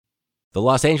The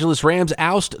Los Angeles Rams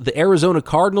oust the Arizona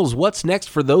Cardinals. What's next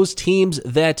for those teams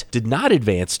that did not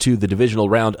advance to the divisional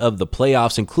round of the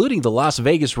playoffs, including the Las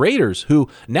Vegas Raiders, who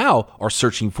now are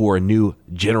searching for a new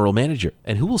general manager?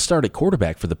 And who will start at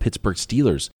quarterback for the Pittsburgh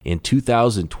Steelers in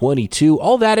 2022?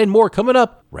 All that and more coming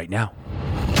up right now.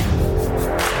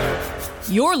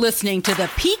 You're listening to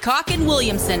the Peacock and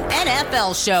Williamson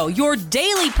NFL Show, your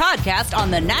daily podcast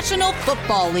on the National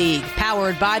Football League,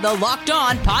 powered by the Locked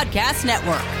On Podcast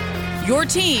Network. Your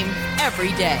team every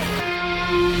day.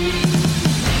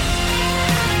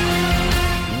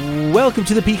 Welcome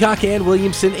to the Peacock and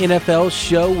Williamson NFL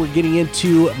Show. We're getting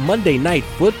into Monday Night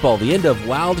Football, the end of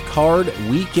Wild Card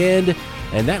Weekend,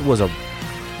 and that was a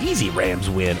easy Rams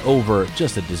win over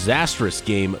just a disastrous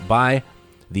game by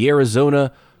the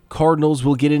Arizona Cardinals.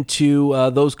 We'll get into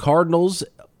those Cardinals,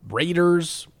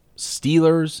 Raiders,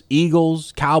 Steelers,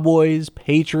 Eagles, Cowboys,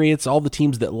 Patriots, all the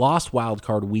teams that lost Wild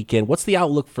Card Weekend. What's the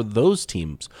outlook for those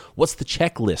teams? What's the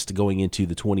checklist going into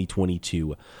the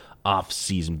 2022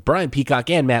 offseason? Brian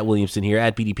Peacock and Matt Williamson here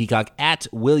at PD Peacock at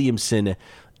Williamson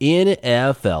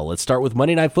NFL. Let's start with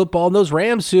Monday Night Football and those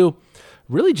Rams who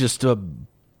really just,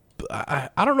 I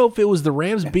don't know if it was the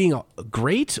Rams being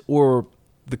great or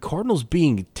the Cardinals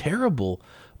being terrible,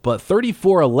 but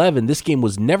 34-11, this game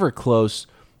was never close.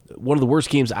 One of the worst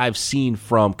games I've seen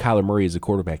from Kyler Murray as a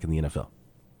quarterback in the NFL.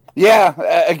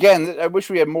 Yeah, again, I wish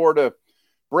we had more to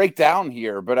break down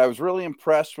here, but I was really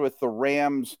impressed with the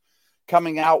Rams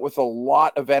coming out with a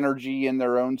lot of energy in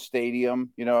their own stadium.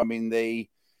 They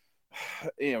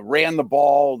ran the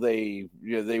ball. They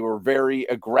were very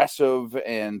aggressive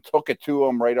and took it to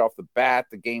them right off the bat.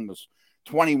 The game was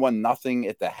 21-0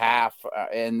 at the half,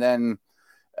 and then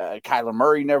Kyler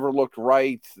Murray never looked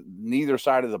right. Neither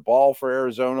side of the ball for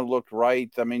Arizona looked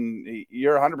right. I mean,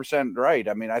 you're 100% right.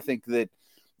 I mean, I think that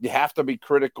you have to be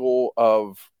critical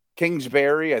of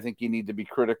Kingsbury. I think you need to be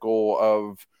critical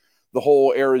of the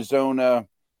whole Arizona,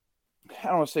 I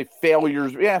don't want to say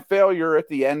failures. Yeah, failure at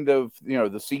the end of,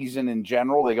 the season in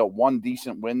general. They got one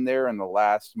decent win there in the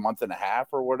last month and a half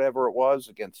or whatever it was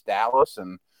against Dallas.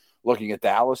 And looking at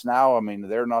Dallas now, I mean,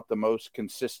 they're not the most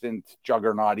consistent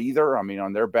juggernaut either. I mean,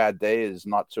 on their bad day is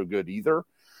not so good either.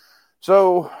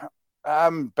 So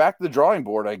I'm back to the drawing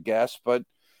board, I guess, but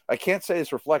I can't say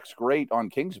this reflects great on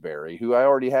Kingsbury, who I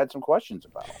already had some questions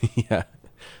about. Yeah.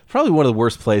 Probably one of the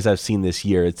worst plays I've seen this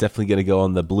year. It's definitely going to go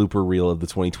on the blooper reel of the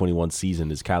 2021 season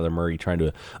is Kyler Murray trying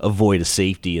to avoid a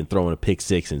safety and throwing a pick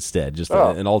six instead. Just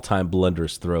an all-time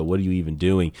blunderous throw. What are you even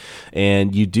doing?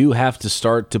 And you do have to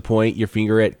start to point your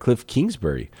finger at Cliff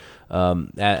Kingsbury.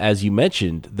 As you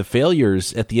mentioned, the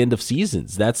failures at the end of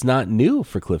seasons, that's not new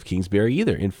for Cliff Kingsbury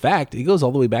either. In fact, it goes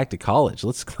all the way back to college.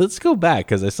 Let's go back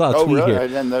because I saw a tweet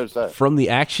here from the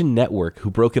Action Network who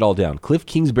broke it all down. Cliff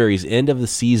Kingsbury's end of the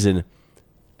season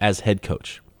as head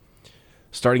coach.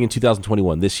 Starting in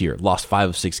 2021, this year, lost 5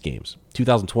 of 6 games.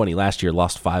 2020, last year,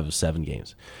 lost 5 of 7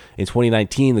 games. In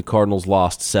 2019, the Cardinals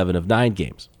lost 7 of 9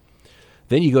 games.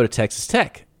 Then you go to Texas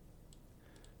Tech.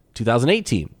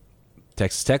 2018,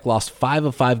 Texas Tech lost 5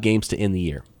 of 5 games to end the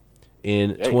year.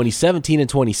 In 2017 and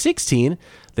 2016,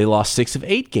 they lost 6 of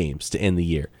 8 games to end the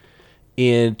year.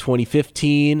 In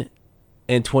 2015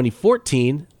 and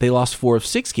 2014, they lost 4 of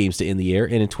 6 games to end the year.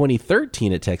 And in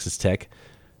 2013 at Texas Tech,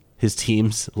 his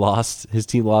team lost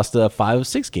 5 of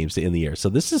 6 games to end the year. So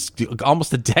this is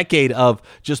almost a decade of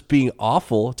just being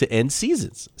awful to end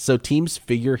seasons. So teams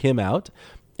figure him out,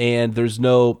 and there's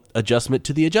no adjustment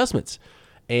to the adjustments.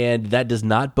 And that does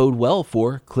not bode well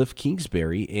for Cliff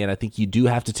Kingsbury. And I think you do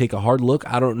have to take a hard look.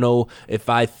 I don't know if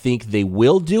I think they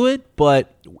will do it,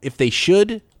 but if they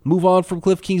should move on from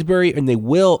Cliff Kingsbury, and they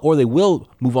will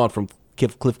move on from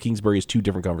Cliff Kingsbury, is 2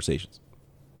 different conversations.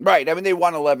 Right. I mean, they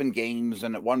won 11 games,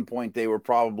 and at one point they were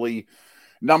probably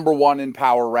number 1 in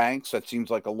power ranks. That seems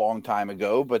like a long time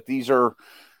ago, but these are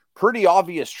pretty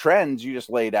obvious trends you just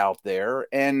laid out there.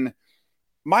 And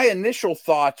my initial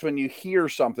thoughts when you hear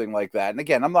something like that, and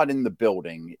again, I'm not in the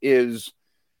building, is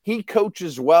he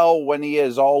coaches well when he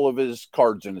has all of his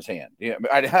cards in his hand.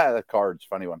 I had the cards,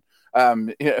 funny one.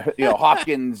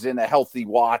 Hopkins in a healthy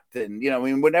Watt, and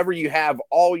whenever you have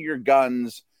all your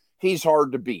guns, he's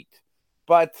hard to beat.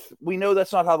 But we know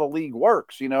that's not how the league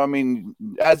works.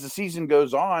 As the season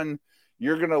goes on,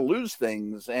 you're going to lose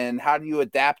things. And how do you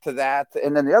adapt to that?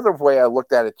 And then the other way I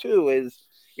looked at it, too, is,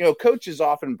 coaches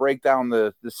often break down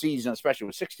the season, especially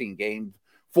with 16 games,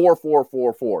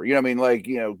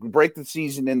 4-4-4-4. Break the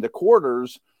season into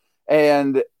quarters.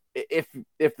 And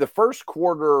if the first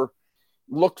quarter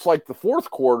looks like the fourth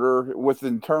quarter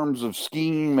in terms of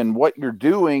scheme and what you're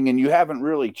doing, and you haven't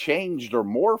really changed or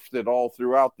morphed it all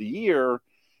throughout the year,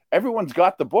 everyone's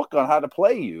got the book on how to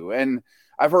play you. And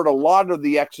I've heard a lot of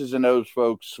the X's and O's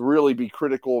folks really be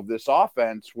critical of this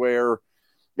offense, where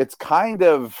it's kind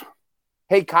of,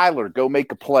 hey, Kyler, go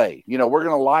make a play. You know, we're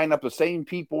going to line up the same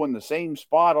people in the same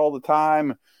spot all the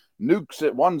time. Nuke's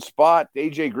at one spot,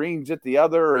 AJ Green's at the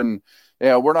other, and you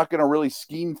know, we're not going to really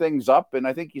scheme things up. And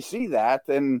I think you see that,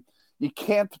 and you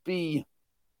can't be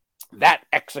that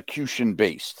execution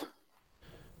based.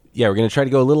 Yeah, we're going to try to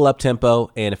go a little up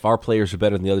tempo, and if our players are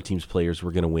better than the other team's players,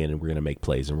 we're going to win, and we're going to make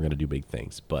plays, and we're going to do big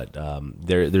things. But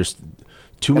there's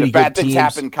too many good teams. Bad things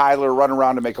happen, Kyler run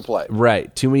around to make a play.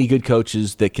 Right, too many good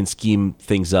coaches that can scheme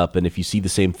things up, and if you see the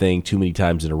same thing too many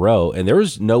times in a row, and there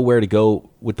was nowhere to go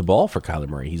with the ball for Kyler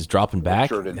Murray. He's dropping back,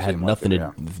 had nothing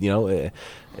to,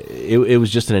 it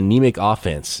was just an anemic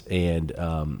offense, and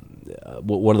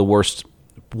one of the worst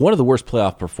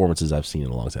playoff performances I've seen in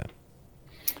a long time.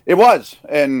 It was.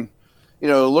 And, you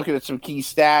know, looking at some key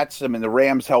stats, I mean, the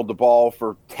Rams held the ball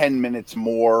for 10 minutes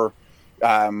more.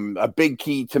 A big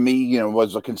key to me, you know,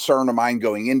 was a concern of mine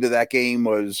going into that game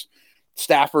was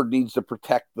Stafford needs to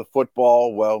protect the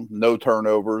football. Well, no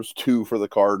turnovers, 2 for the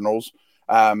Cardinals.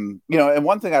 You know, and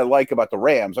one thing I like about the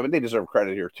Rams, I mean, they deserve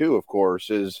credit here too, of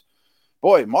course, is,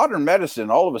 boy, modern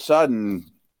medicine, all of a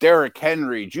sudden, Derrick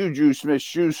Henry, Juju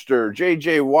Smith-Schuster,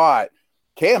 J.J. Watt,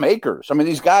 Cam Akers. I mean,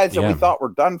 these guys that we thought were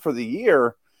done for the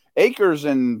year, Akers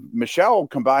and Michelle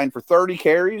combined for 30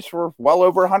 carries for well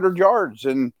over 100 yards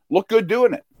and look good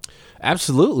doing it.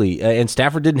 Absolutely. And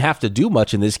Stafford didn't have to do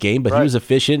much in this game, but he was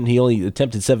efficient. He only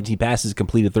attempted 17 passes,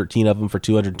 completed 13 of them for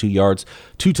 202 yards,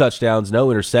 2 touchdowns, no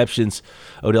interceptions.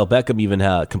 Odell Beckham even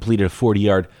completed a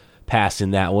 40-yard pass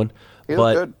in that one. He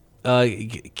looked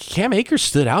good. Cam Akers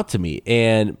stood out to me,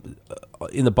 and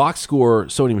in the box score,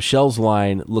 Sony Michel's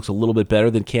line looks a little bit better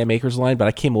than Cam Akers' line, but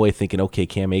I came away thinking, okay,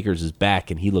 Cam Akers is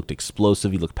back, and he looked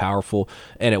explosive, he looked powerful.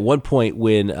 And at one point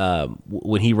when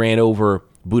he ran over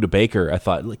Budda Baker, I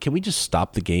thought, can we just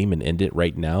stop the game and end it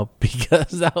right now?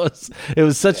 Because it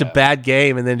was such a bad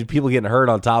game, and then people getting hurt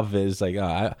on top of it. It's like,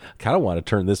 I kind of want to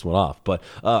turn this one off. But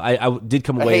I did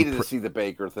come away. I hated to see the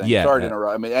Baker thing. Sorry to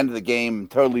interrupt. I mean, end of the game,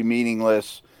 totally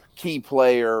meaningless. Key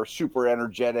player, super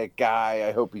energetic guy.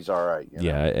 I hope he's all right.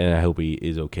 Yeah, and I hope he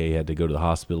is okay. He had to go to the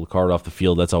hospital, carted off the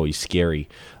field. That's always scary.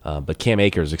 But Cam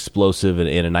Akers, explosive and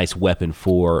a nice weapon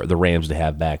for the Rams to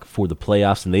have back for the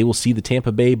playoffs. And they will see the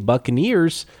Tampa Bay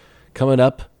Buccaneers coming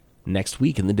up next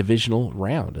week in the divisional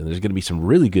round. And there's going to be some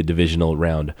really good divisional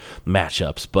round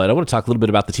matchups. But I want to talk a little bit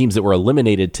about the teams that were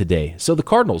eliminated today. So the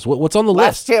Cardinals, what's on the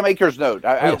list? Cam Akers note.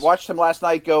 I watched him last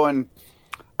night going,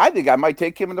 I think I might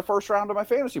take him in the first round of my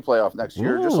fantasy playoff next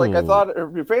year, just like I thought,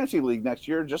 or fantasy league next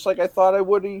year, just like I thought I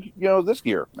would, this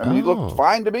year. I mean, he looked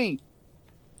fine to me.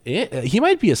 He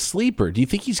might be a sleeper. Do you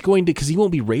think he's going to, because he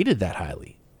won't be rated that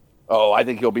highly? Oh, I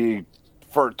think he'll be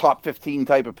for a top 15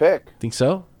 type of pick. Think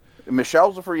so?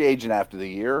 Michel's a free agent after the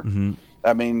year. Mm-hmm.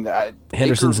 I mean,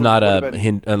 Henderson's not a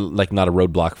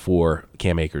roadblock for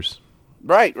Cam Akers.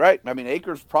 Right. I mean,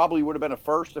 Akers probably would have been a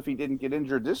first if he didn't get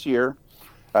injured this year.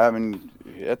 I mean,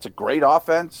 it's a great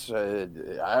offense.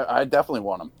 I definitely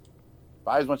want him.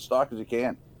 Buy as much stock as you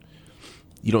can.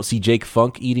 You don't see Jake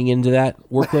Funk eating into that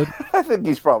workload? I think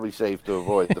he's probably safe to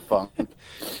avoid the Funk.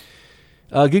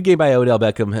 Good game by Odell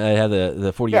Beckham. Had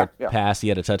the 40-yard pass. He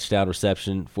had a touchdown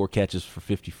reception, 4 catches for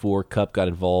 54. Kupp got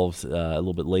involved a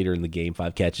little bit later in the game,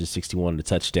 5 catches, 61 and a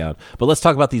touchdown. But let's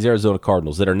talk about these Arizona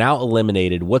Cardinals that are now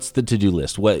eliminated. What's the to-do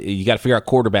list? You got to figure out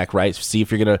quarterback, right? See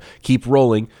if you're going to keep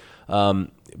rolling.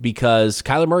 Because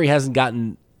Kyler Murray hasn't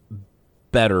gotten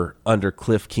better under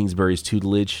Cliff Kingsbury's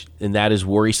tutelage, and that is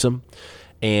worrisome.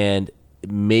 And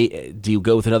do you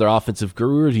go with another offensive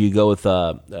guru, or do you go with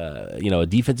a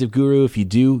defensive guru? If you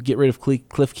do get rid of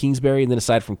Cliff Kingsbury, and then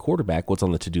aside from quarterback, what's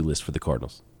on the to-do list for the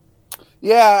Cardinals?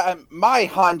 Yeah, my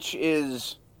hunch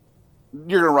is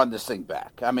you're going to run this thing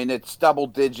back. I mean, it's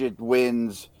double-digit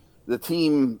wins. The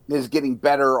team is getting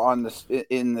better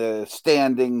in the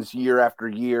standings year after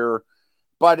year.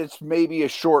 But it's maybe a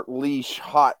short leash,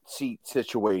 hot seat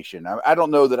situation. I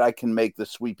don't know that I can make the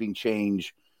sweeping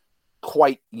change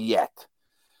quite yet.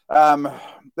 They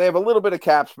have a little bit of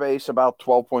cap space, about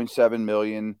 $12.7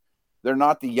 million. They're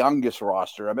not the youngest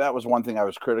roster. I mean, that was one thing I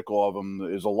was critical of them,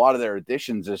 is a lot of their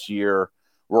additions this year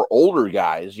were older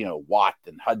guys, Watt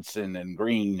and Hudson and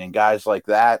Green and guys like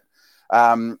that.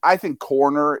 I think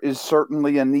corner is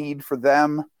certainly a need for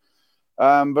them.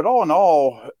 But all in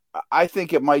all, I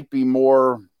think it might be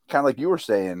more kind of like you were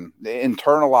saying,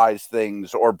 internalize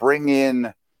things or bring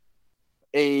in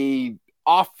a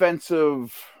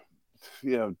offensive,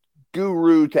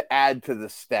 guru to add to the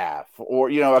staff, or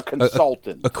a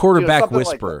consultant, a quarterback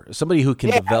whisperer, somebody who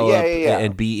can develop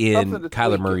and be in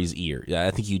Kyler Murray's ear. Yeah,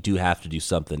 I think you do have to do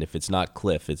something. If it's not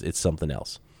Cliff, it's something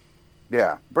else.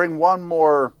 Yeah, bring one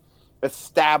more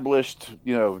established,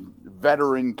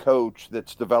 veteran coach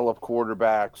that's developed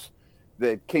quarterbacks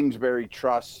that Kingsbury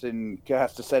trusts and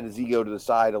has to set his ego to the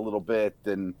side a little bit.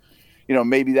 And,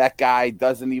 maybe that guy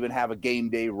doesn't even have a game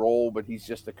day role, but he's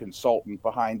just a consultant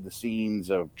behind the scenes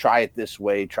of try it this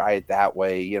way, try it that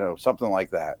way, something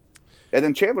like that. And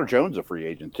then Chandler Jones, a free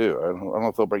agent too. I don't know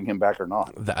if they'll bring him back or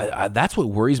not. That's what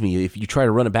worries me. If you try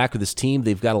to run it back with this team,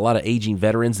 they've got a lot of aging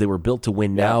veterans. They were built to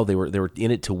win now. They were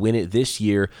in it to win it this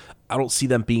year. I don't see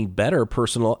them being better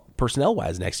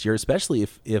personnel-wise next year, especially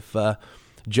if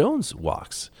Jones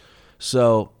walks.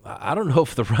 So I don't know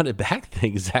if the run it back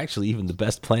thing is actually even the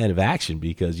best plan of action,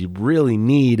 because you really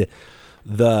need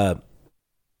the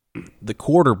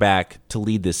quarterback to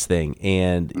lead this thing.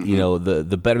 And,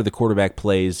 the better the quarterback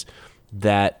plays,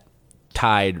 that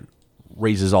tide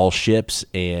raises all ships,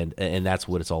 and that's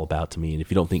what it's all about to me. And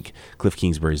if you don't think Cliff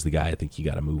Kingsbury is the guy, I think you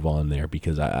got to move on there,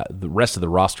 because the rest of the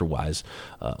roster-wise,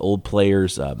 old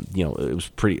players, it was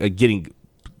pretty getting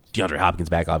DeAndre Hopkins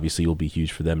back obviously will be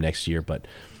huge for them next year, but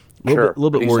a little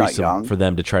bit worrisome for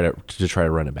them to try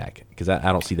to run it back, because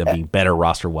I don't see them being better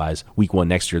roster-wise week one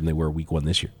next year than they were week one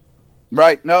this year.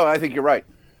 Right. No, I think you're right.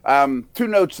 2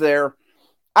 notes there.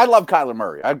 I love Kyler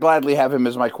Murray. I'd gladly have him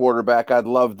as my quarterback. I'd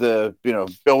love to,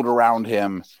 build around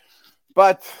him.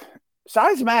 But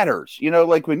size matters.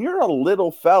 Like when you're a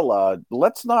little fella,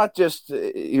 let's not just,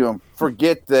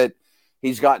 forget that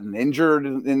he's gotten injured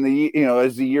in the,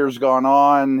 as the year's gone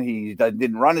on. He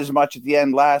didn't run as much at the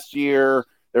end last year.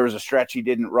 There was a stretch he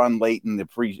didn't run late in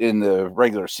the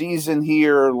regular season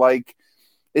here. Like,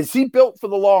 is he built for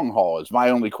the long haul is my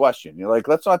only question.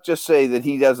 Let's not just say that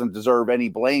he doesn't deserve any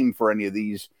blame for any of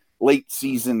these late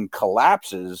season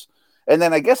collapses. And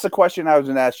then I guess the question I was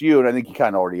going to ask you, and I think you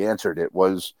kind of already answered it,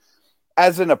 was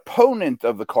as an opponent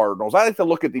of the Cardinals, I like to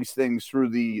look at these things through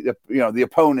the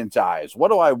opponent's eyes.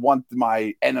 What do I want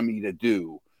my enemy to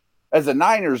do? As a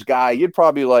Niners guy, you'd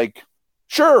probably like,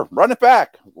 sure, run it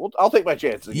back. I'll take my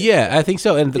chances. Yeah, I think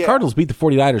so. And the Cardinals beat the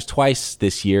 49ers twice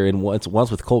this year, and once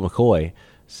with Colt McCoy.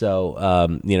 So,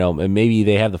 maybe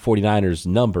they have the 49ers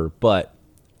number, but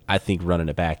I think running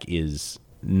it back is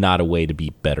not a way to be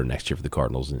better next year for the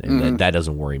Cardinals, and that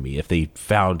doesn't worry me. If they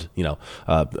found,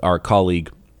 our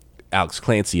colleague Alex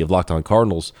Clancy of Locked On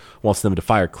Cardinals wants them to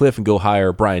fire Cliff and go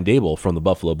hire Brian Daboll from the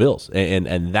Buffalo Bills,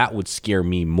 and that would scare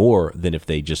me more than if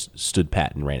they just stood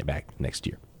pat and ran it back next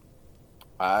year.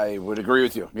 I would agree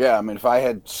with you. Yeah, I mean, if I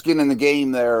had skin in the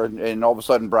game there, and all of a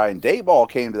sudden Brian Daboll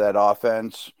came to that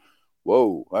offense,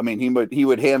 whoa! I mean, he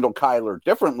would handle Kyler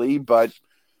differently, but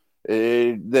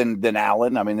than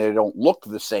Allen. I mean, they don't look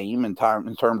the same in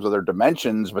terms of their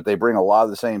dimensions, but they bring a lot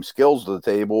of the same skills to the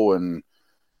table, and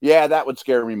yeah, that would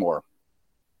scare me more.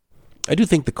 I do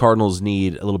think the Cardinals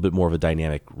need a little bit more of a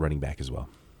dynamic running back as well.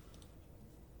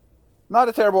 Not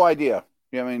a terrible idea.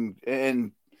 I mean,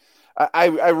 and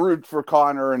I root for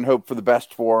Connor and hope for the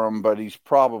best for him, but he's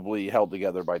probably held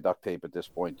together by duct tape at this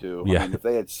point too. Yeah. I mean, if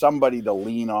they had somebody to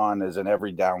lean on as an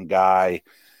every down guy,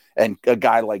 and a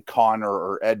guy like Connor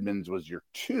or Edmonds was your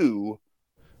 2,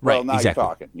 right? Well, now exactly.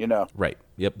 You're talking, Right.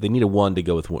 Yep. They need a 1 to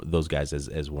go with those guys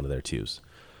as one of their 2s.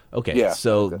 Okay, yeah,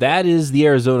 so that is the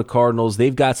Arizona Cardinals.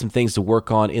 They've got some things to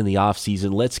work on in the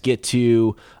offseason. Let's get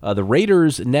to the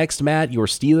Raiders next, Matt, your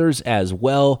Steelers as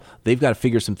well. They've got to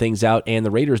figure some things out, and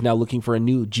the Raiders now looking for a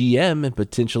new GM and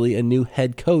potentially a new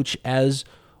head coach as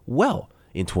well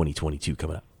in 2022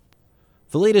 coming up.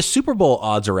 The latest Super Bowl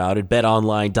odds are out at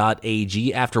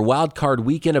betonline.ag after Wild Card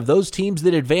weekend. Of those teams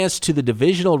that advanced to the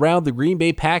divisional round, the Green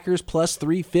Bay Packers plus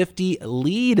 350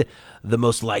 lead the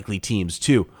most likely teams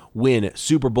to win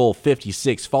Super Bowl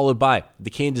 56, followed by the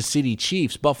Kansas City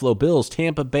Chiefs, Buffalo Bills,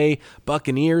 Tampa Bay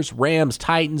Buccaneers, Rams,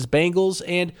 Titans, Bengals,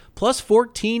 and plus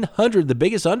 1,400. The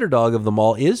biggest underdog of them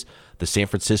all is the San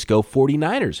Francisco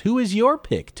 49ers. Who is your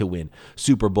pick to win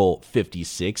Super Bowl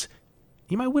 56?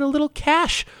 You might win a little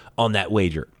cash on that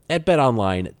wager at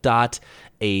betonline.ag.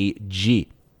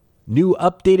 New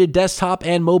updated desktop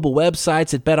and mobile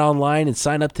websites at BetOnline, and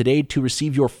sign up today to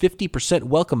receive your 50%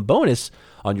 welcome bonus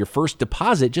on your first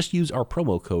deposit. Just use our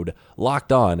promo code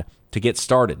LOCKEDON to get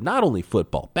started. Not only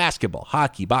football, basketball,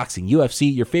 hockey, boxing,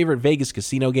 UFC, your favorite Vegas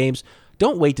casino games.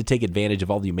 Don't wait to take advantage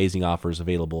of all the amazing offers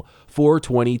available for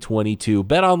 2022.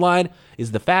 BetOnline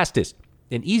is the fastest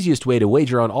and easiest way to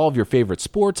wager on all of your favorite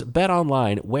sports.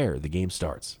 BetOnline, where the game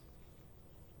starts.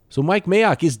 So Mike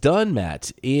Mayock is done,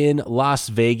 Matt, in Las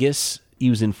Vegas. he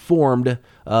was informed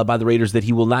by the Raiders that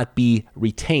he will not be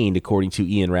retained, according to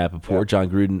Ian Rappaport. Yep. John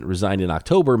Gruden resigned in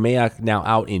October. Mayock now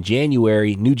out in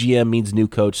January. New GM means new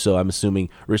coach, so I'm assuming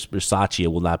Rich Bisaccia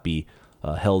will not be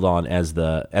held on as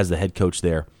the head coach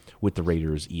there with the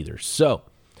Raiders either. So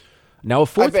now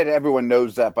I bet everyone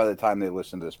knows that by the time they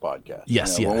listen to this podcast.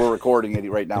 Yes, When we're recording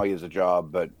it right now, he has a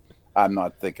job, but I'm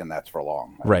not thinking that's for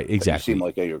long. Right, exactly. You seem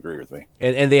like you agree with me.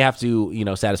 And they have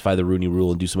to, satisfy the Rooney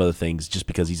Rule and do some other things just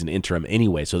because he's an interim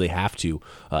anyway. So they have to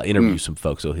interview some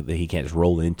folks so that he can't just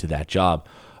roll into that job.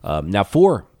 Now,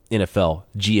 for NFL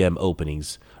GM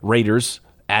openings, Raiders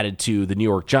added to the New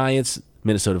York Giants,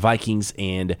 Minnesota Vikings,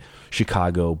 and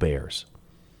Chicago Bears.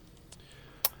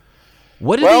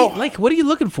 What are you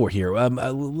looking for here?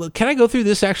 Can I go through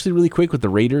this actually really quick with the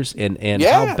Raiders and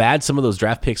how bad some of those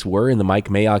draft picks were in the Mike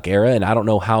Mayock era? And I don't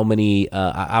know how many.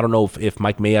 I don't know if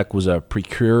Mike Mayock was a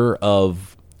procurer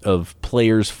of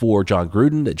players for John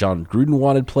Gruden. That John Gruden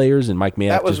wanted players, and Mike Mayock.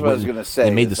 That was what I was going to say.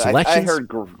 And made the selections. I heard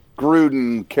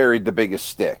Gruden carried the biggest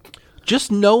stick.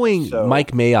 Just knowing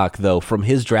Mike Mayock, though, from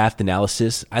his draft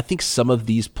analysis, I think some of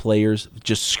these players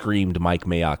just screamed Mike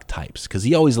Mayock types because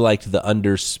he always liked the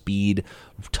under-speed,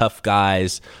 tough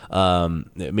guys,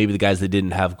 maybe the guys that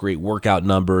didn't have great workout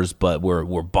numbers but were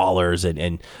ballers,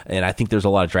 and I think there's a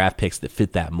lot of draft picks that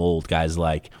fit that mold, guys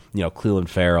like Clelin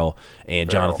Ferrell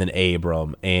and Jonathan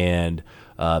Abram and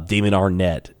Damon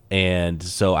Arnett. And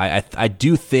so I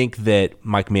do think that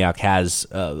Mike Mayock has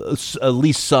at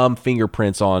least some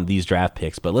fingerprints on these draft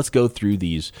picks. But let's go through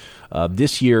these.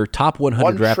 This year, top 100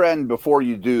 One draft. trend before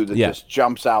you do that just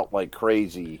jumps out like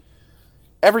crazy.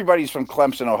 Everybody's from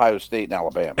Clemson, Ohio State, and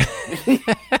Alabama.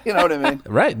 You know what I mean?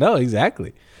 Right. No,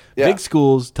 exactly. Yeah. Big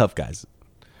schools, tough guys.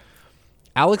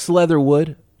 Alex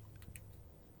Leatherwood,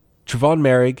 Trevon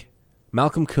Merrick,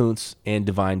 Malcolm Kuntz, and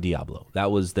Divine Diablo.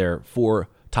 That was their 4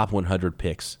 top 100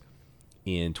 picks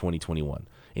in 2021.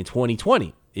 In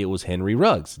 2020, it was Henry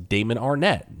Ruggs, Damon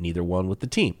Arnett, neither one with the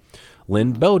team.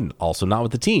 Lynn Bowden, also not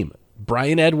with the team.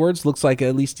 Brian Edwards looks like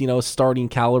at least, a starting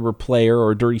caliber player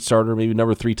or a dirty starter, maybe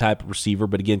number 3 type of receiver,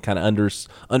 but again, kind of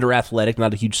under athletic,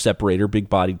 not a huge separator, big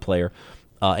bodied player.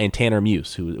 And Tanner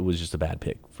Muse, who was just a bad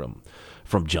pick from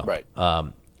jump. Right.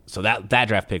 So that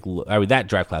draft pick, that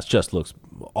draft class just looks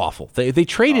awful. They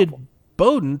traded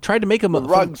Bowden, tried to make him the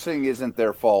Ruggs thing isn't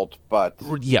their fault, but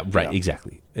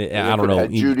exactly. I don't know.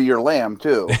 Judy or Lamb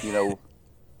too,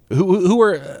 who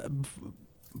were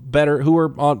better, who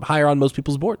were higher on most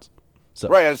people's boards. So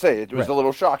right, I'd say it was a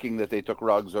little shocking that they took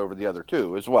Ruggs over the other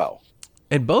two as well.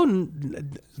 And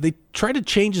Bowden, they tried to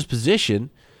change his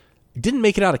position, didn't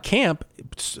make it out of camp,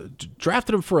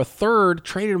 drafted him for a 3rd,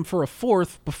 traded him for a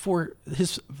 4th before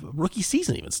his rookie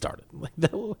season even started.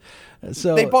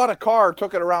 So they bought a car,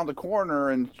 took it around the corner,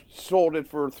 and sold it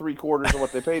for 3/4 of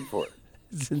what they paid for it.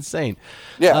 It's insane.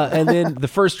 Yeah. And then the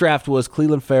first draft was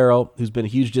Clelin Ferrell, who's been a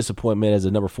huge disappointment as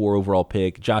a number 4 overall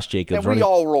pick. Josh Jacobs. And we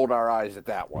all rolled our eyes at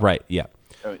that one. Right, yeah.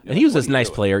 And he was a nice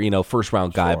player,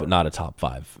 first-round guy, but not a top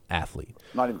 5 athlete.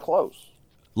 Not even close.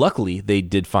 Luckily, they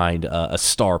did find a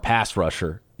star pass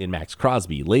rusher in Max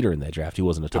Crosby later in that draft. He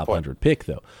wasn't a top 100 pick,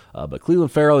 though. But Clelin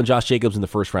Ferrell and Josh Jacobs in the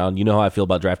first round. You know how I feel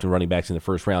about drafting running backs in the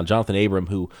first round. Jonathan Abram,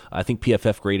 who I think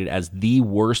PFF graded as the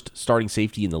worst starting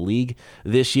safety in the league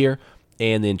this year.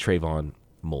 And then Trayvon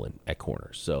Mullen at corner.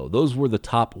 So those were the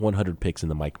top 100 picks in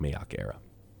the Mike Mayock era.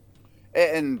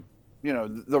 And,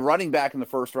 the running back in the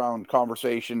first round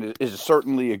conversation is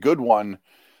certainly a good one.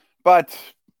 But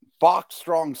box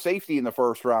strong safety in the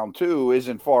first round too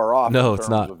isn't far off. No, in it's terms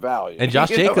not. Of value. And Josh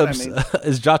Jacobs,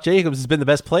 Josh Jacobs has been the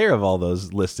best player of all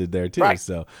those listed there too. Right.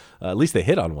 So at least they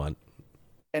hit on one.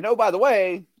 And by the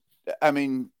way,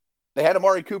 they had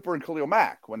Amari Cooper and Khalil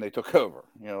Mack when they took over.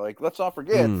 Let's not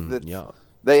forget that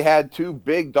they had 2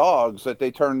 big dogs that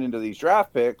they turned into these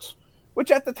draft picks,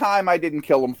 which at the time I didn't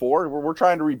kill them for. We're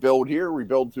trying to rebuild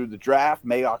through the draft.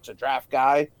 Mayock's a draft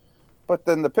guy, but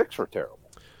then the picks were terrible.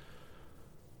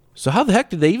 So how the heck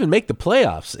did they even make the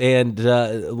playoffs? And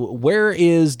where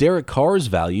is Derek Carr's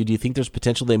value? Do you think there's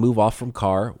potential they move off from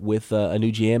Carr with a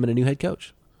new GM and a new head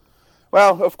coach?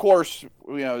 Well, of course,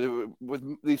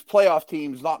 with these playoff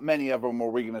teams, not many of them are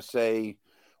we going to say,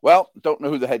 well, don't know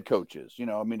who the head coach is.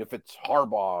 If it's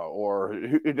Harbaugh or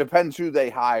it depends who they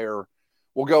hire,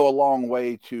 will go a long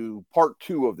way to part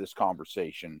 2 of this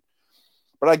conversation.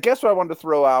 But I guess what I wanted to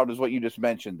throw out is what you just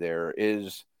mentioned there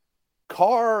is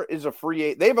Carr is a free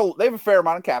agent. They have a fair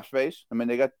amount of cap space.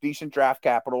 They got decent draft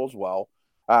capital as well.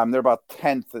 They're about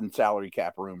 10th in salary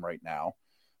cap room right now.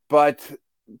 But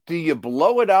do you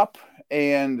blow it up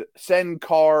and send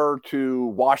Carr to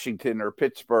Washington or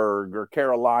Pittsburgh or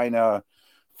Carolina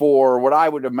for what I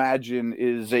would imagine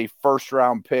is a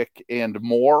first-round pick and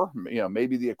more,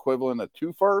 maybe the equivalent of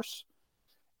 2 firsts,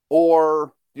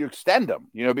 or you extend him,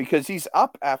 because he's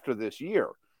up after this year.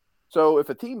 So if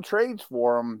a team trades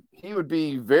for him, he would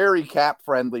be very cap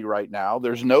friendly right now.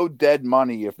 There's no dead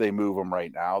money if they move him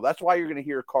right now. That's why you're going to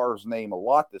hear Carr's name a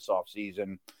lot this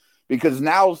offseason, because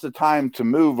now's the time to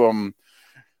move him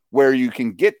where you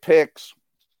can get picks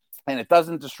and it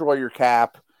doesn't destroy your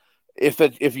cap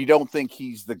if you don't think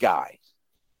he's the guy.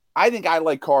 I think I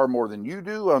like Carr more than you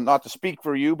do. Not to speak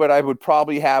for you, but I would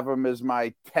probably have him as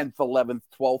my 10th, 11th,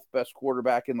 12th best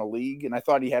quarterback in the league. And I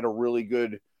thought he had a really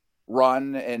good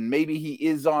run. And maybe he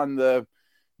is on the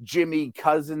Jimmy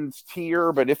Cousins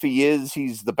tier, but if he is,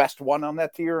 he's the best one on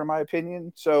that tier, in my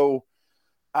opinion. So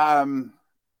I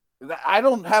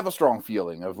don't have a strong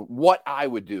feeling of what I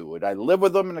would do. Would I live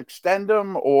with him and extend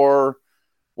him, or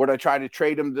would I try to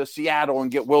trade him to Seattle and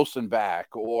get Wilson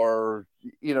back? Or,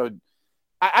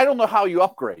 I don't know how you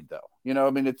upgrade, though.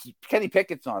 It's Kenny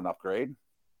Pickett's not an upgrade.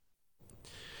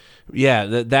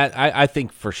 Yeah, I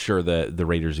think for sure the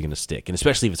Raiders are going to stick, and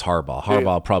especially if it's Harbaugh.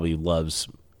 Harbaugh probably loves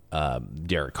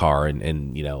Derek Carr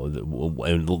and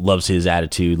loves his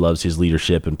attitude, loves his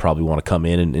leadership, and probably want to come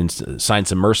in and sign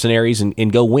some mercenaries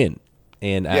and go win.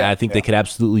 And I think they could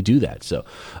absolutely do that. So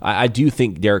I do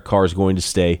think Derek Carr is going to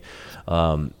stay.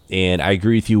 And I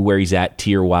agree with you where he's at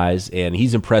tier-wise, and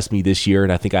he's impressed me this year,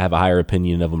 and I think I have a higher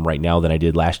opinion of him right now than I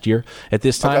did last year at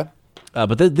this time. Okay.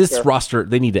 But this roster,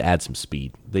 they need to add some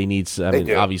speed. They need,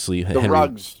 obviously, Henry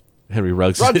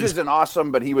Ruggs isn't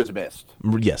awesome, but he was missed.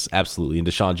 Yes, absolutely. And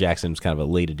Deshaun Jackson was kind of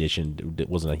a late addition. It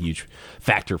wasn't a huge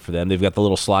factor for them. They've got the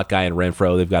little slot guy in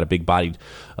Renfro. They've got a big-bodied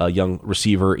young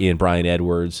receiver in Brian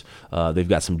Edwards. They've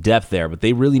got some depth there, but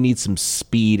they really need some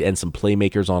speed and some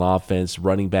playmakers on offense,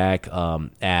 running back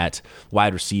at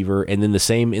wide receiver, and then the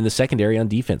same in the secondary on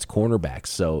defense, cornerbacks.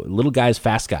 So little guys,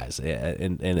 fast guys,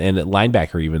 and at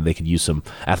linebacker even, they could use some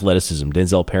athleticism.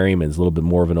 Denzel Perryman's a little bit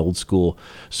more of an old-school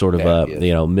sort of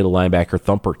middle linebacker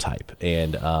thumper type,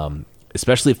 and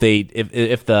especially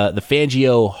if the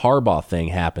Fangio Harbaugh thing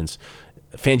happens,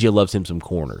 Fangio loves him some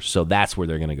corners, so that's where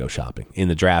they're going to go shopping in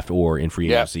the draft or in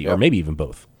free agency, or maybe even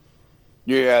both.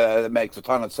 Yeah, that makes a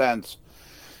ton of sense.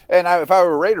 And if I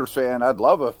were a Raiders fan, I'd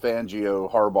love a Fangio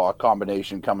Harbaugh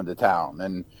combination coming to town,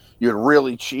 and you'd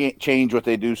really change what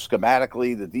they do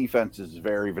schematically. The defense is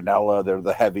very vanilla. They're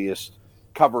the heaviest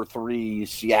cover 3,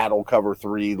 Seattle cover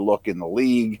 3 look in the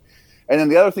league. And then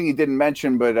the other thing you didn't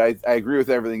mention, but I agree with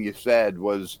everything you said,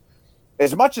 was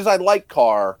as much as I like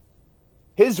Carr,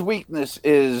 his weakness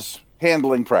is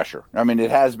handling pressure. I mean,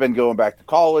 it has been going back to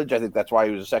college. I think that's why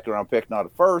he was a second-round pick, not a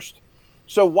first.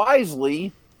 So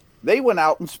wisely, they went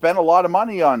out and spent a lot of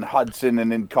money on Hudson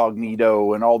and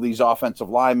Incognito and all these offensive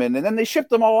linemen, and then they shipped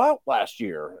them all out last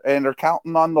year and are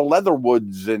counting on the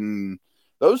Leatherwoods and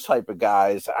those type of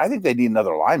guys. I think they need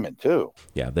another lineman too.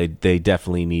 Yeah, they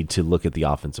definitely need to look at the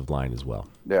offensive line as well.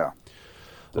 Yeah.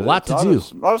 A lot to do.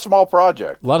 Not a small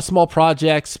project. A lot of small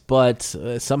projects, but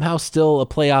somehow still a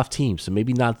playoff team. So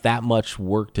maybe not that much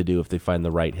work to do if they find the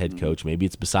right head coach. Maybe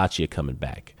it's Bisaccia coming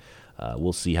back.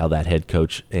 We'll see how that head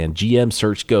coach and GM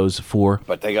search goes for.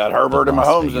 But they got Herbert and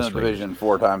Mahomes in the division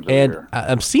 4 times a year. And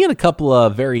I'm seeing a couple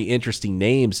of very interesting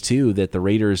names, too, that the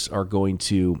Raiders are going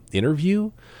to interview.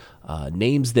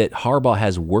 Names that Harbaugh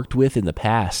has worked with in the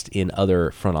past in other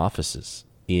front offices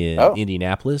in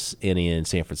Indianapolis and in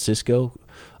San Francisco,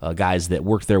 guys that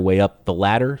worked their way up the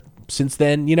ladder since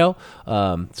then,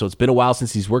 So it's been a while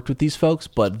since he's worked with these folks,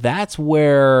 but that's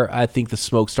where I think the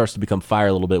smoke starts to become fire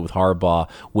a little bit with Harbaugh,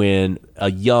 when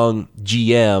a young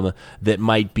GM that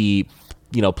might be,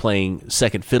 playing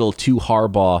second fiddle to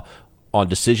Harbaugh on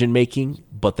decision-making,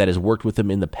 but that has worked with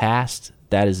him in the past.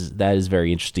 That is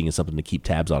very interesting and something to keep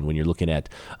tabs on when you're looking at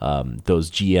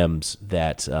those GMs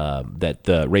that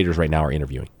the Raiders right now are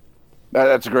interviewing.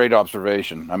 That's a great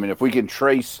observation. I mean, if we can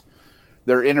trace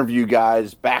their interview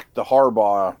guys back to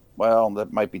Harbaugh, well,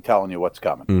 that might be telling you what's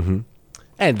coming. Mm-hmm.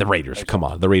 And the Raiders, come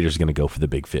on. The Raiders are going to go for the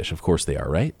big fish. Of course they are,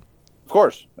 right? Of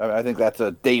course. I think that's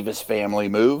a Davis family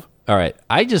move. All right.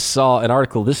 I just saw an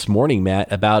article this morning,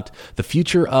 Matt, about the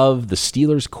future of the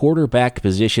Steelers quarterback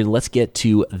position. Let's get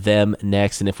to them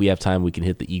next. And if we have time, we can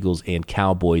hit the Eagles and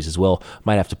Cowboys as well.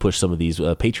 Might have to push some of these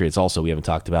Patriots also we haven't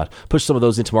talked about. Push some of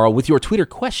those in tomorrow with your Twitter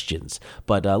questions.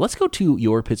 But let's go to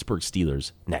your Pittsburgh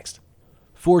Steelers next.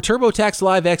 For TurboTax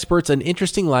Live experts, an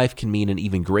interesting life can mean an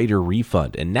even greater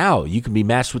refund. And now you can be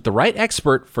matched with the right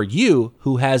expert for you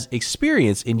who has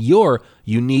experience in your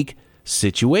unique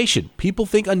situation. People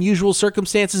think unusual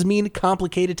circumstances mean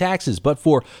complicated taxes, but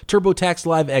for TurboTax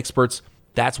Live experts,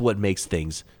 that's what makes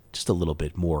things just a little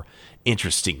bit more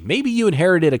interesting. Maybe you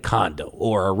inherited a condo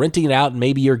or are renting it out, and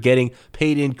maybe you're getting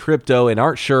paid in crypto and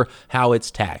aren't sure how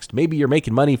it's taxed. Maybe you're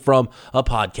making money from a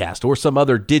podcast or some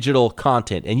other digital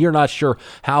content, and you're not sure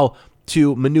how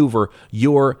to maneuver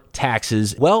your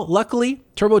taxes. Well, luckily,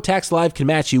 TurboTax Live can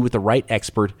match you with the right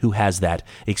expert who has that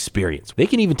experience. They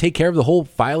can even take care of the whole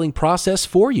filing process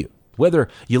for you. Whether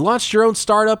you launched your own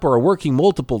startup or are working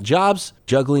multiple jobs,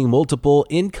 juggling multiple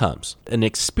incomes, an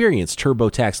experienced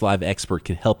TurboTax Live expert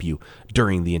can help you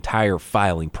during the entire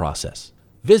filing process.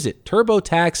 Visit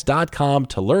TurboTax.com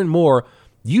to learn more.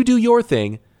 You do your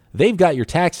thing. They've got your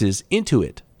taxes into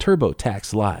it.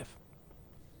 TurboTax Live.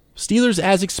 Steelers,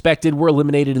 as expected, were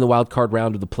eliminated in the wild card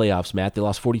round of the playoffs, Matt. They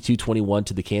lost 42-21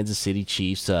 to the Kansas City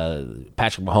Chiefs.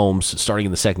 Patrick Mahomes, starting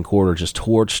in the second quarter, just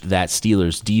torched that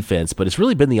Steelers defense. But it's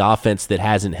really been the offense that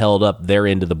hasn't held up their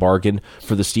end of the bargain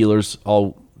for the Steelers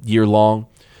all year long.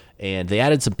 And they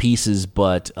added some pieces,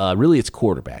 but really it's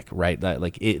quarterback, right?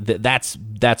 That's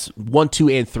 1, 2,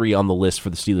 and 3 on the list for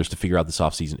the Steelers to figure out this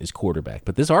offseason is quarterback.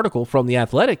 But this article from The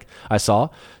Athletic I saw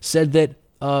said that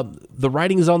the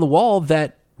writing is on the wall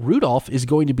that Rudolph is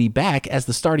going to be back as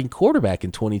the starting quarterback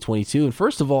in 2022. And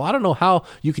first of all, I don't know how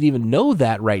you can even know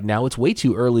that right now. It's way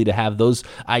too early to have those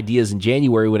ideas in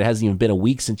January when it hasn't even been a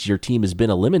week since your team has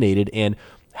been eliminated. And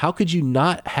how could you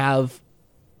not have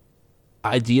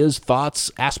ideas, thoughts,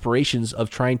 aspirations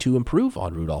of trying to improve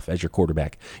on Rudolph as your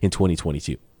quarterback in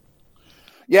 2022?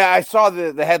 Yeah, I saw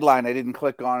the headline. I didn't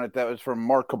click on it. That was from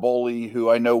Mark Caboli,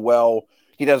 who I know well.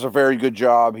 He does a very good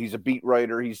job. He's a beat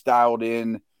writer. He's dialed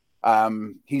in.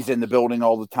 He's in the building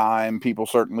all the time. People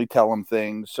certainly tell him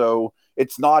things. So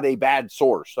it's not a bad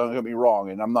source. Don't get me wrong.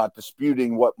 And I'm not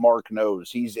disputing what Mark knows.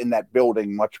 He's in that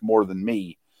building much more than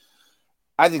me.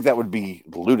 I think that would be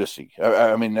lunacy.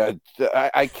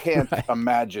 I can't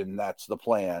imagine that's the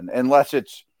plan unless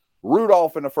it's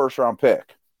Rudolph in a first round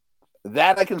pick.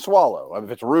 That I can swallow.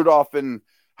 If it's Rudolph and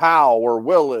Howe or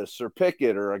Willis or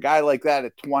Pickett or a guy like that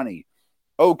at 20,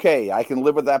 okay, I can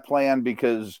live with that plan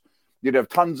because you'd have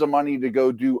tons of money to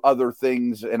go do other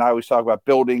things. And I always talk about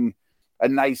building a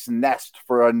nice nest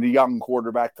for a young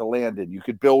quarterback to land in. You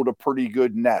could build a pretty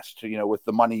good nest, with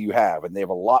the money you have. And they have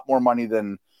a lot more money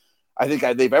than I think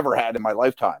they've ever had in my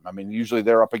lifetime. I mean, usually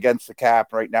they're up against the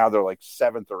cap. Right now, they're like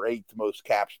 7th or 8th most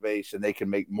cap space, and they can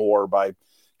make more by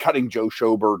cutting Joe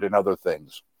Schobert and other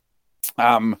things.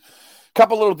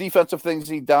 Couple little defensive things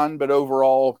he's done, but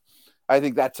overall, I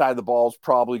think that side of the ball is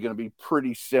probably going to be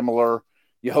pretty similar.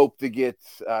 You hope to get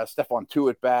Stephon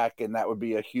Tuitt back, and that would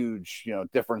be a huge,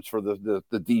 difference for the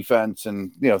defense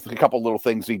and, a couple little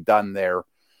things he'd done there.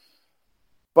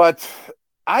 But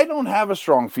I don't have a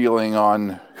strong feeling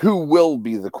on who will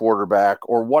be the quarterback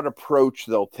or what approach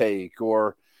they'll take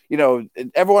or,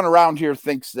 everyone around here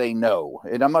thinks they know.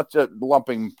 And I'm not just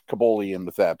lumping Caboli in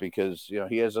with that because,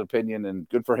 he has an opinion and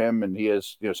good for him. And he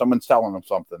has, someone's telling him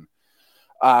something.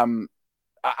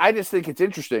 I just think it's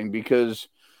interesting because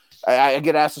I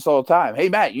get asked this all the time. Hey,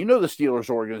 Matt, the Steelers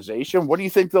organization. What do you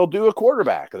think they'll do at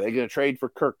quarterback? Are they going to trade for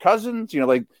Kirk Cousins?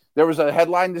 There was a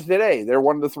headline today. They're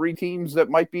one of the 3 teams that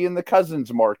might be in the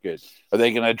Cousins market. Are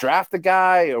they going to draft a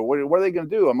guy or what are they going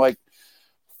to do? I'm like,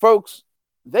 folks,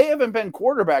 they haven't been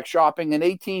quarterback shopping in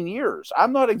 18 years.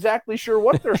 I'm not exactly sure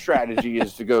what their strategy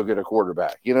is to go get a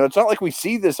quarterback. It's not like we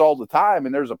see this all the time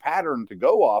and there's a pattern to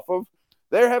go off of.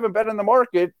 They haven't been in the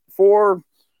market for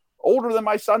older than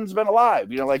my son's been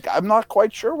alive. I'm not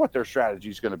quite sure what their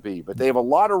strategy is going to be, but they have a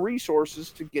lot of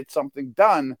resources to get something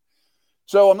done.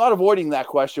 So I'm not avoiding that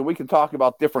question. We can talk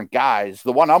about different guys.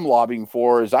 The one I'm lobbying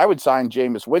for is I would sign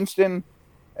Jameis Winston,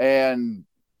 and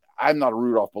I'm not a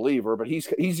Rudolph believer, but he's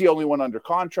the only one under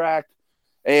contract,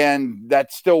 and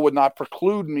that still would not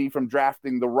preclude me from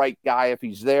drafting the right guy if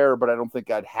he's there, but I don't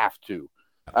think I'd have to.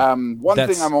 One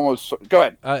thing I'm almost – go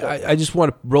ahead. I just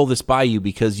want to roll this by you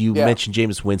because you mentioned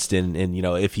Jameis Winston and,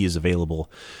 if he is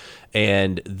available.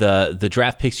 And the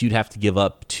draft picks you'd have to give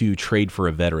up to trade for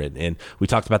a veteran. And we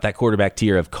talked about that quarterback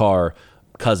tier of Carr,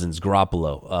 Cousins,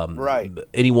 Garoppolo. Right.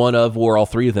 Any one of or all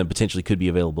 3 of them potentially could be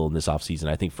available in this offseason.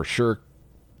 I think for sure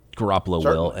Garoppolo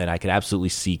will, and I can absolutely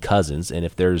see Cousins. And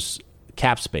if there's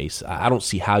cap space, I don't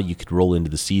see how you could roll into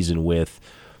the season with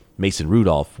Mason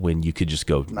Rudolph when you could just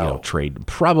go trade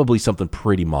probably something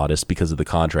pretty modest because of the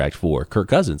contract for Kirk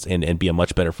Cousins and be a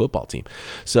much better football team.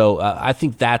 So I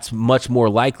think that's much more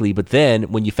likely. But then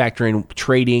when you factor in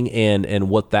trading and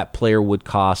what that player would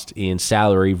cost in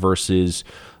salary versus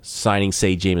signing,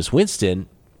 say, Jameis Winston,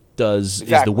 is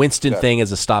the Winston thing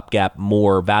as a stopgap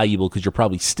more valuable because you're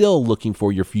probably still looking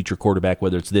for your future quarterback,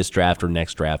 whether it's this draft or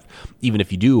next draft, even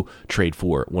if you do trade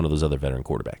for one of those other veteran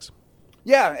quarterbacks.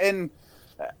 Yeah, and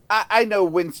I know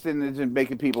Winston isn't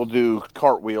making people do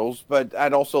cartwheels, but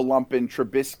I'd also lump in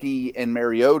Trubisky and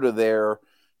Mariota there,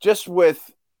 just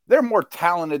with they're more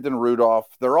talented than Rudolph.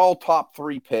 They're all top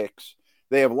 3 picks.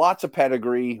 They have lots of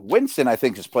pedigree. Winston, I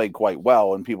think, has played quite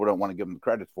well, and people don't want to give him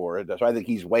credit for it. So I think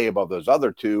he's way above those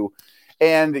other two.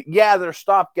 And yeah, there's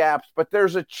stopgaps, but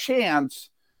there's a chance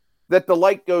that the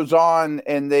light goes on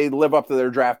and they live up to their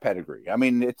draft pedigree. I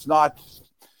mean, it's not,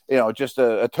 just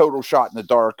a total shot in the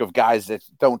dark of guys that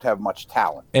don't have much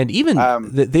talent. And even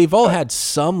they've all had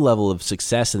some level of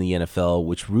success in the NFL,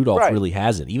 which Rudolph really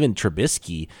hasn't. Even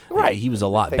Trubisky, he was a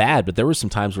lot bad, but there were some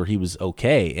times where he was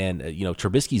okay. And,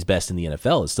 Trubisky's best in the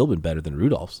NFL has still been better than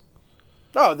Rudolph's.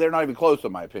 No, they're not even close,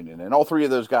 in my opinion. And all 3 of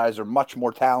those guys are much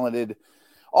more talented.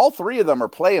 All 3 of them are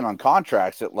playing on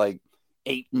contracts at like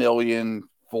 $8 million,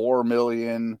 $4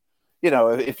 million.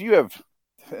 If you have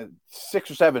 $6 or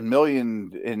 $7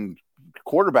 million in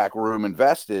quarterback room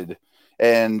invested,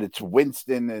 and it's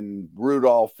Winston and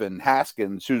Rudolph and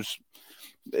Haskins, who's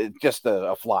just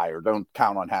a flyer. Don't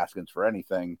count on Haskins for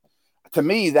anything. To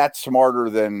me, that's smarter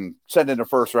than sending a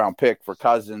first-round pick for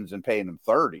Cousins and paying him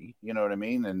 $30. You know what I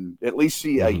mean? And at least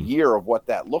see a year of what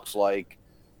that looks like,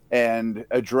 and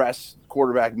address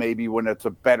quarterback maybe when it's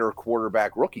a better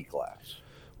quarterback rookie class.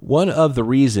 One of the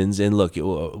reasons, and look,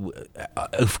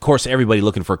 of course, everybody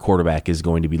looking for a quarterback is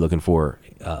going to be looking for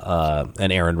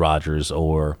an Aaron Rodgers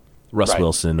or Russ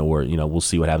Wilson, or, we'll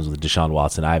see what happens with Deshaun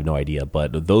Watson. I have no idea,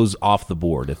 but those off the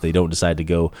board, if they don't decide to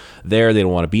go there, they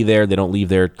don't want to be there, they don't leave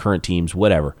their current teams,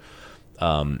 whatever.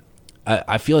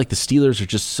 I feel like the Steelers are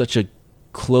just such a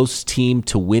close team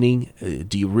to winning.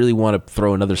 Do you really want to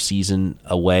throw another season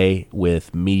away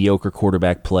with mediocre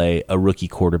quarterback play, a rookie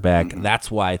quarterback?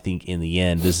 That's why I think in the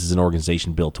end, this is an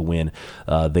organization built to win.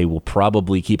 They will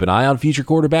probably keep an eye on future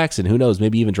quarterbacks, and who knows,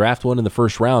 maybe even draft one in the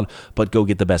first round, but go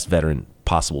get the best veteran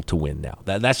possible to win now.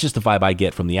 That's just the vibe I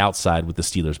get from the outside with the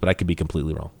Steelers, but I could be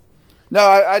completely wrong. No,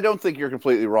 I don't think you're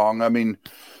completely wrong. I mean,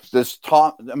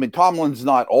 Tomlin's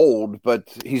not old, but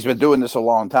he's been doing this a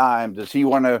long time. Does he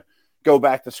want to go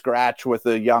back to scratch with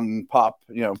a young pup?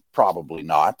 Probably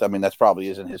not. I mean, that's probably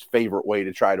isn't his favorite way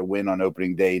to try to win on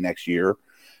opening day next year.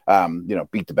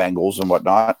 Beat the Bengals and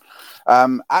whatnot.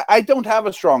 I don't have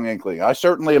a strong inkling. I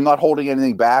certainly am not holding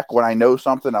anything back. When I know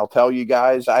something, I'll tell you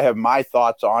guys. I have my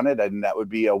thoughts on it, and that would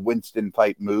be a Winston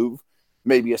type move,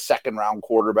 maybe a 2nd round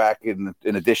quarterback in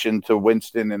addition to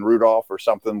Winston and Rudolph or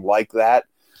something like that.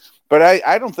 But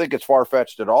I don't think it's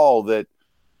far-fetched at all that,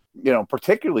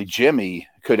 particularly Jimmy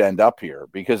could end up here,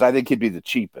 because I think he'd be the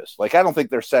cheapest. Like, I don't think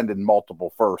they're sending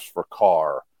multiple firsts for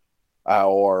Carr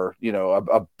or,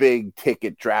 a big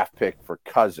ticket draft pick for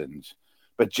Cousins.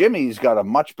 But Jimmy's got a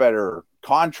much better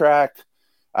contract.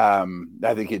 I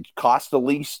think it costs the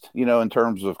least, in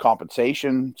terms of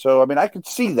compensation. So, I mean, I could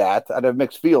see that. I'd have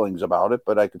mixed feelings about it,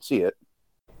 but I could see it.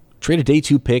 Trade a day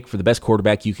 2 pick for the best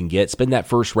quarterback you can get. Spend that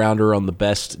first rounder on the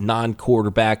best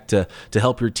non-quarterback to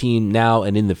help your team now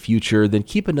and in the future. Then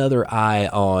keep another eye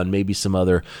on maybe some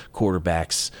other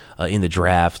quarterbacks in the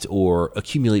draft, or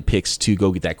accumulate picks to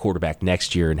go get that quarterback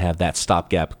next year and have that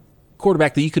stopgap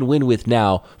quarterback that you can win with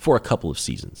now for a couple of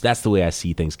seasons. That's the way I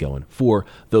see things going for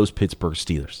those Pittsburgh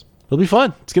Steelers. It'll be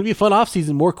fun. It's going to be a fun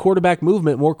offseason, more quarterback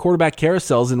movement, more quarterback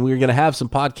carousels, and we're going to have some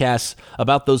podcasts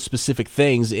about those specific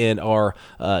things in our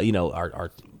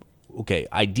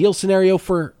ideal scenario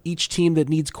for each team that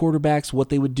needs quarterbacks, what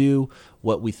they would do,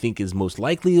 what we think is most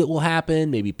likely that will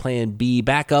happen, maybe plan B,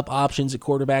 backup options at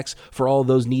quarterbacks for all of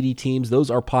those needy teams.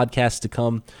 Those are podcasts to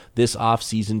come this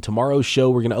offseason. Tomorrow's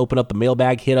show, we're going to open up the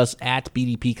mailbag. Hit us at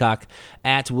BD Peacock,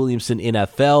 at Williamson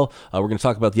NFL. We're going to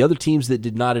talk about the other teams that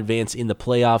did not advance in the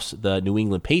playoffs, the New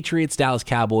England Patriots, Dallas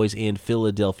Cowboys, and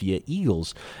Philadelphia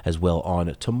Eagles as well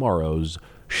on tomorrow's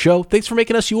show. Thanks for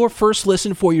making us your first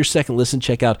listen. For your second listen,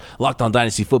 check out Locked On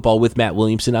Dynasty Football with Matt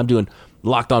Williamson. I'm doing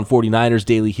Locked On 49ers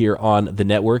daily here on the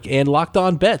network, and Locked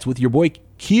On Bets with your boy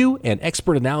Q, and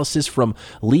expert analysis from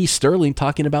Lee Sterling,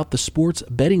 talking about the sports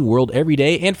betting world every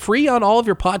day, and free on all of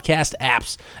your podcast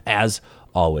apps as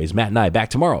always. Matt and I back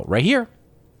tomorrow right here.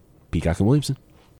 Peacock and Williamson.